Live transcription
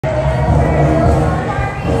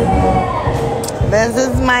This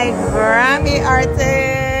is my Grammy artist.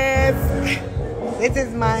 This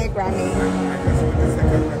is my Grammy.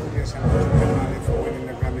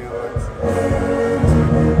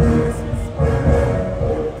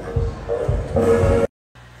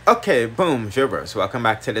 Okay, boom, viewers, welcome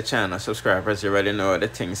back to the channel. Subscribers, you already know the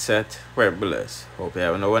thing set. We're blessed. Hope you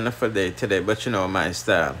having a wonderful day today, but you know my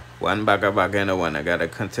style. One bag and one. I gotta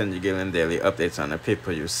continue giving daily updates on the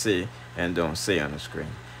people you see and don't see on the screen.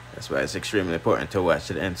 That's why it's extremely important to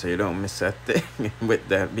watch it end so you don't miss a thing. With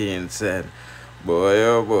that being said, boy,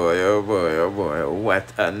 oh boy, oh boy, oh boy,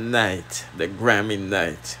 what a night the Grammy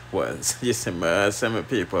night was. You see, some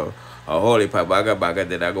people, a whole heap of bagga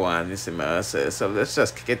did I go on, you see, so let's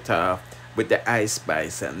just kick it off with the Ice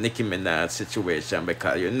Spice and Nicki Minaj situation,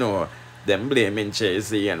 because you know them blaming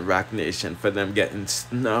Jay-Z and Rock Nation for them getting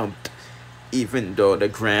snubbed, even though the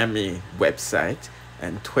Grammy website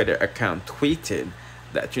and Twitter account tweeted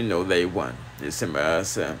that you know they won. You see,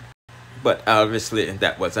 but obviously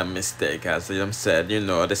that was a mistake, as them said. You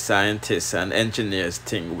know, the scientists and engineers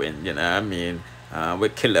thing win, you know what I mean,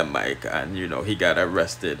 with Killer Mike, and you know he got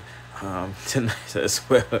arrested tonight as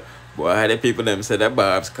well. Boy, the people them said that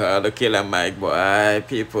Bob's called the Killer Mike. Boy,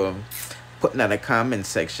 people putting in the comment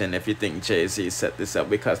section if you think Jay-Z set this up,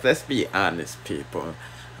 because let's be honest, people,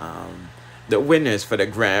 the winners for the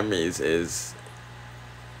Grammys is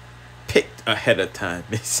picked ahead of time.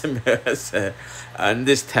 And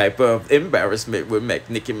this type of embarrassment will make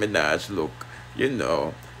Nicki Minaj look, you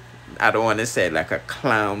know, I don't want to say like a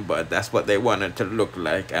clown, but that's what they wanted to look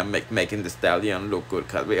like, and making the stallion look good,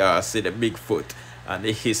 because we all see the Bigfoot and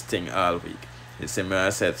the hissing all week. You see me, I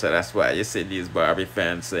said, so that's why you see these Barbie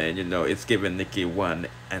fans saying, you know, it's giving Nicki one,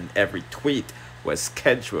 and every tweet was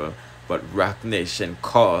scheduled, but Rock Nation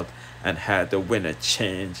called and had the winner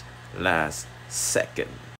change last second.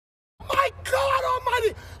 My God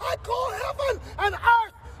Almighty, I call heaven and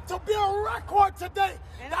earth to be a record today.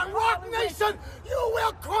 That Rock Nation, you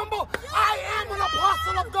will crumble. I am an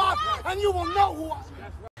apostle of God, and you will know who I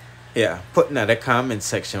am. Yeah, put in the comment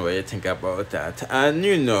section what you think about that. And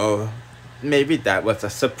you know, maybe that was a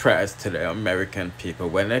surprise to the American people.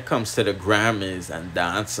 When it comes to the Grammys and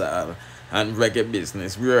dancehall and reggae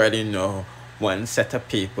business, we already know one set of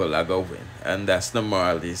people are going to win, and that's the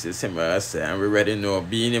Marleys. You see what I say? And we already know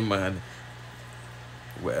Beenie Man.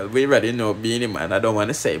 Well, we already know Beenie Man. I don't want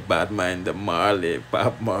to say bad mind the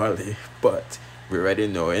Bob Marley, but we already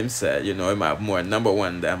know him, say, you know, him have more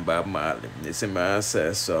 #1 than Bob Marley. You see what I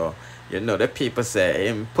say? So, you know, the people say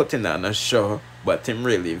him putting on a show, but him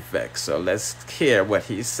really vexed. So let's hear what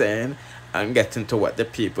he's saying and get into what the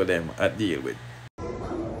people them are deal with.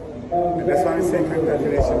 And that's why I'm saying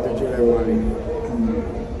congratulations to Julia Marley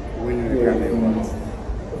winning the Grammy Awards.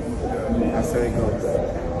 That's how it goes.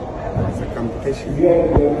 It's a competition.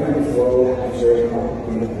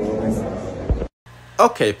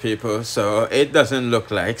 Okay, people, so it doesn't look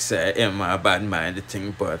like, say, him a bad-minded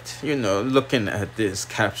thing, but, you know, looking at this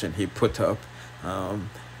caption he put up,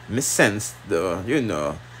 me sense, though, you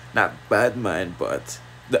know, not bad mind, but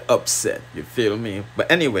the upset, you feel me? But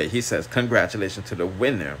anyway, he says, congratulations to the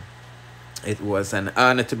winner. It was an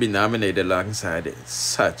honor to be nominated alongside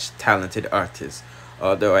such talented artists.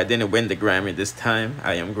 Although I didn't win the Grammy this time,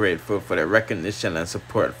 I am grateful for the recognition and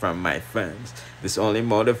support from my fans. This only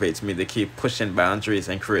motivates me to keep pushing boundaries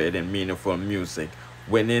and creating meaningful music.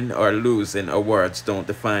 Winning or losing awards don't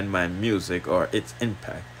define my music or its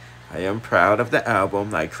impact. I am proud of the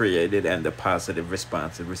album I created and the positive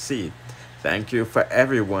response it received. Thank you for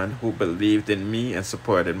everyone who believed in me and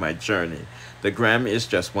supported my journey. The Grammy is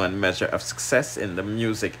just one measure of success in the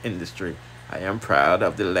music industry. I am proud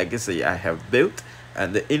of the legacy I have built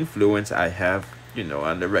and the influence I have, you know,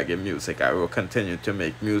 on the reggae music. I will continue to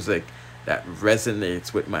make music that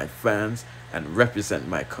resonates with my fans and represent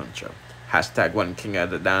my country. Hashtag one king of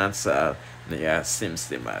the dancehall. Yeah,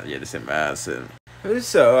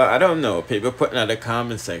 so I don't know, people putting in the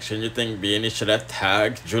comment section, you think Beenie should have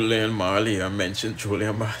tagged Julian Marley or mentioned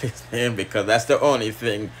Julian Marley's name, because that's the only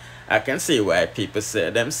thing I can see why people say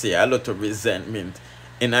them see a lot of resentment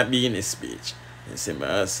in a Beenie speech. You see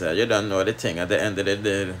me, say, you don't know the thing. At the end of the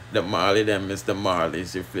day, the Marley them is the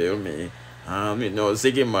Marleys, you feel me? You know,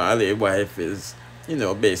 Ziggy Marley's wife is, you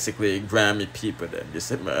know, basically Grammy people then. You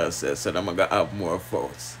see me, say, so I'm gonna have more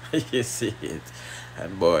votes. You see it?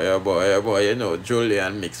 And boy, oh boy, oh boy, you know,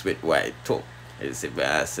 Julian mixed with white too. You see me,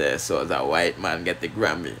 I say, so the white man get the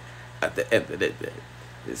Grammy at the end of the day.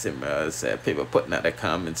 You see me, I say, people putting in the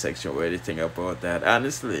comment section what do you think about that.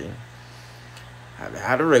 Honestly,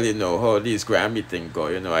 I don't really know how these Grammy things go.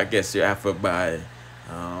 You know, I guess you have to buy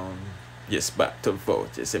your spot to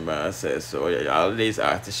vote. You see what I say? So yeah, all these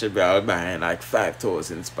artists should be all buying like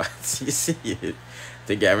 5,000 spots. You see it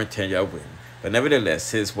to guarantee you win. But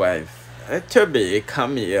nevertheless, his wife, to be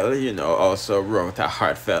Camille, you know, also wrote a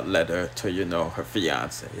heartfelt letter to, you know, her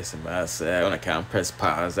fiance. You see what I say? I can't press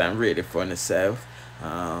pause and read it for yourself.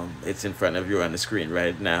 It's in front of you on the screen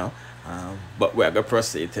right now. But we're gonna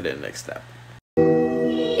proceed to the next step.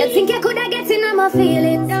 You think you coulda get in my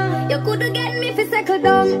feelings? You coulda get me fi settle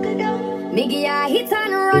down. Me give ya hit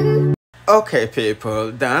and run. Okay,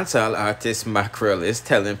 people, dancehall artist Mackerel is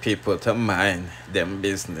telling people to mind them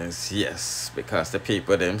business. Yes, because the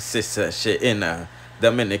people, them sister, she in a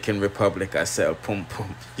Dominican Republic, I sell pum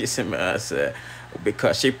pum. You see me, I say,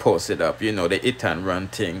 because she posted up, you know, the hit and run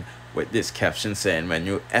thing with this caption saying, when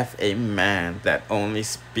you F a man that only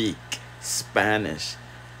speak Spanish,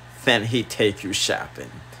 then he take you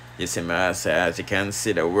shopping. You see me, I say, as you can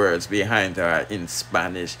see, the words behind her are in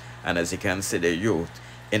Spanish, and as you can see, the youth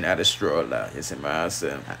in the stroller. You see me, I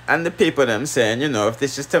say. And the people them saying, you know, if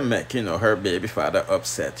this is to make, you know, her baby father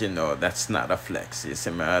upset, you know, that's not a flex. You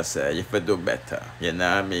see me, I say, you could do better. You know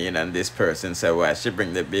what I mean? And this person said, why she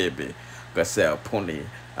bring the baby? Go sell PUNNY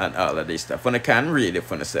and all of this stuff. When I can't read it,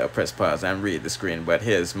 when I say press pause and read the screen, but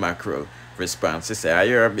here's Mackerel response. He say, are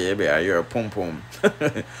you a baby? Are you a pum pum?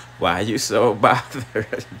 Why are you so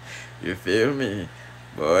bothered? You feel me?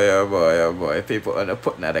 Boy, oh boy, oh boy. People are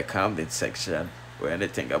putting at the comment section when they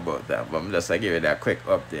think about that. But I'm just going to give you that quick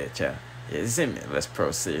update, yeah. You see me? Let's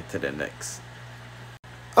proceed to the next.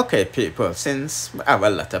 Okay, people, since I have a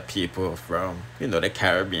lot of people from, you know, the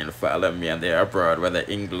Caribbean follow me and they're abroad, whether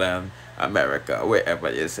England, America,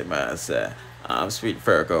 wherever you see me, I say, Sweet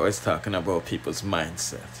Virgo is talking about people's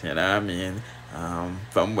mindset, you know what I mean?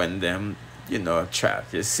 From when them, you know,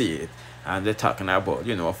 trap, you see it. And they're talking about,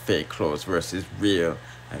 you know, fake clothes versus real,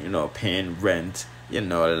 and, you know, paying rent, you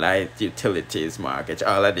know, light, utilities, mortgage,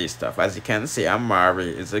 all of this stuff. As you can see, Amari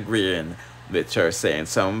is agreeing with her, saying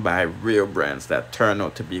some buy real brands that turn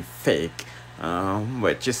out to be fake.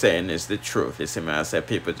 What you're saying is the truth. You see me, I said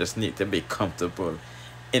people just need to be comfortable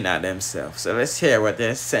in themselves. So let's hear what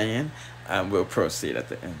they're saying, and we'll proceed at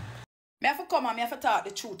the end. Me have to come and me have to talk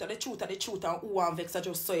the truth, and who want vex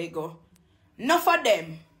just so you go. Enough of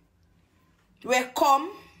them. We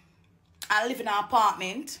come and live in an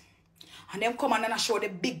apartment, and them come and then show the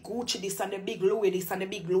big Gucci this and the big Louis this and the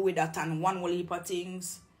big Louis that and one whole heap of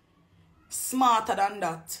things. Smarter than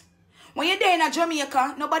that. When you're there in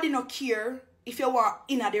Jamaica, nobody no care if you are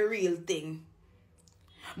in the real thing.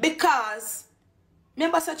 Because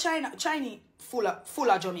remember so China full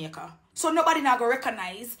of Jamaica. So nobody not gonna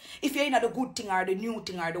recognize if you're in the good thing or the new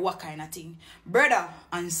thing or the what kind of thing. Brother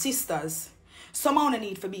and sisters, somehow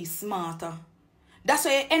need to be smarter. That's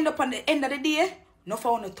why you end up on the end of the day, no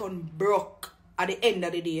found a turn broke at the end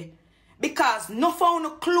of the day. Because no found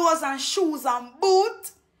no clothes and shoes and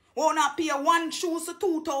boots. Won't not pay one shoes to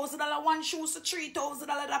 $2,000, one shoes to $3,000,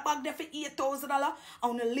 that bag there for $8,000. I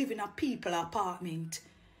wanna live in a people apartment.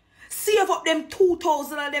 Save up them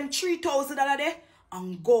 $2,000, them $3,000 there,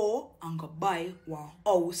 and go buy one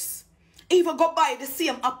house. Even go buy the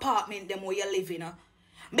same apartment them where you live in.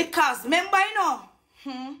 Because remember, you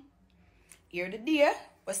know, here the day,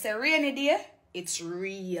 but say rainy day, it's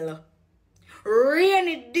real.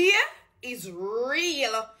 Rainy day is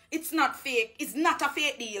real. It's not fake. It's not a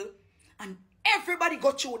fake deal. And everybody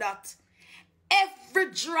go through that.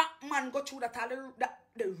 Every drop man go through that.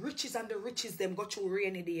 The riches and the riches them go through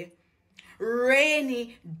rainy day.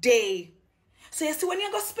 Rainy day. So you see when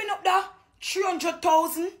you go spend up that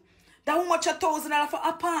 300,000, that how much $1,000 for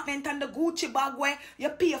apartment and the Gucci bag where you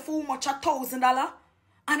pay for how much $1,000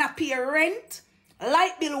 and I pay rent,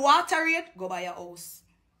 light bill, water rate, go buy your house.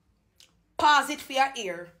 Pause it for your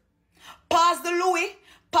ear. Pause the Louis,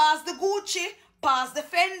 pause the Gucci, pause the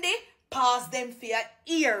Fendi, pause them for your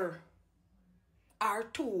ear. Or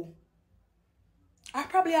two. Or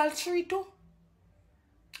probably all three too.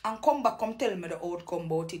 And come back, come tell me the outcome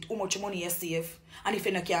about it. How much money you save. And if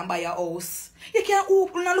you can't buy a house, you can't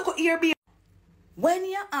open and look at Airbnb. When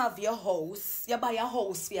you have your house, you buy a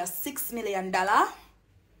house for $6 million.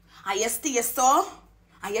 And you stay so,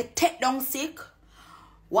 and you take down sick.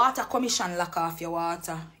 Water commission lock off your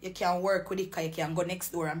water. You can work with it because you can go next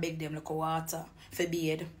door and beg them look at water for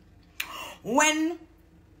bed. When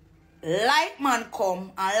light man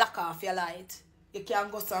come and lock off your light, you can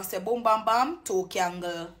go and say boom bam bam, 2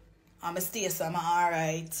 candle. And I stay so I'm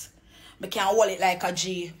alright. I can hold it like a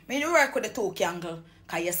G. I mean, you work with the 2 candle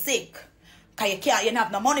because you're sick. Because you don't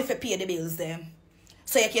have no money for pay the bills them.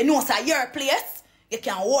 So if you know it's your place, you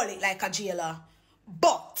can hold it like a jailer.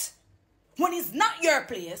 But when it's not your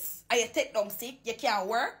place and you take them sick, you can't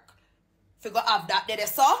work, If you go have that there,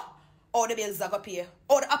 so, all the bills are going to pay.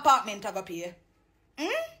 All the apartment are going to pay.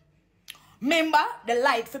 Remember, the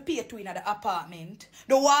light for pay to in the apartment.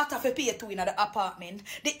 The water for pay to in the apartment.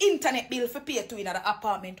 The internet bill for pay to in the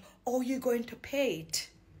apartment. How you going to pay it?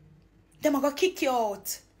 Them are going to kick you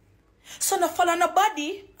out. So no follow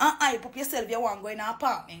nobody and hype up yourself you want to go in an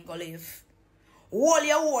apartment go live. All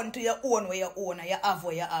you own to your own where you own and you have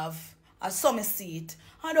where you have. As some see it.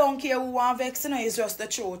 I don't care who want vex, you know, it's just the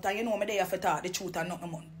truth. And you know me there for talk the truth and not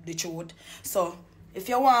the truth. So if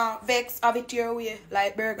you want vex, have it your way,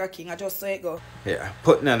 like Burger King, I just say it go. Yeah,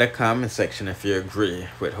 put in the comment section if you agree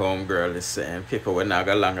with homegirl is saying. People will not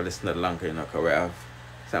go longer, listen to longer, you know, because we have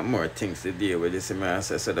some more things to deal with. This man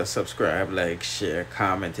says, so subscribe, like, share,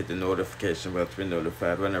 comment, hit the notification bell to be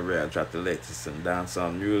notified whenever I drop the latest and dance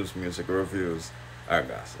on news, music reviews, or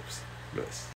gossips. Bless.